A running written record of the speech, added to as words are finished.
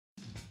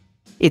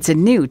It's a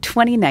new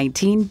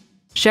 2019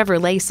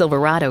 Chevrolet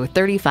Silverado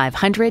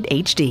 3500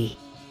 HD.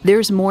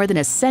 There's more than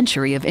a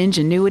century of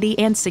ingenuity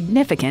and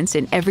significance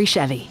in every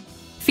Chevy.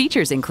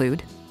 Features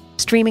include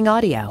streaming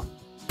audio,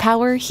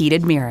 power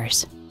heated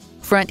mirrors,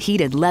 front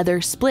heated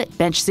leather split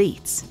bench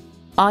seats,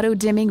 auto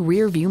dimming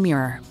rear view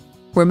mirror,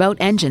 remote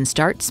engine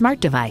start smart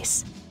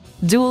device,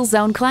 dual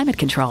zone climate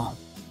control,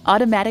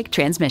 automatic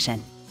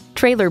transmission,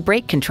 trailer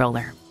brake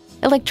controller,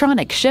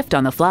 electronic shift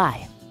on the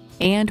fly,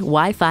 and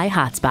Wi-Fi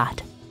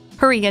hotspot.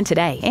 Hurry in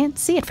today and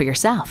see it for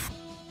yourself.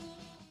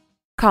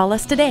 Call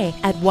us today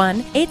at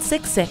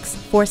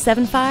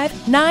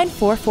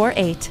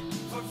 1-866-475-9448.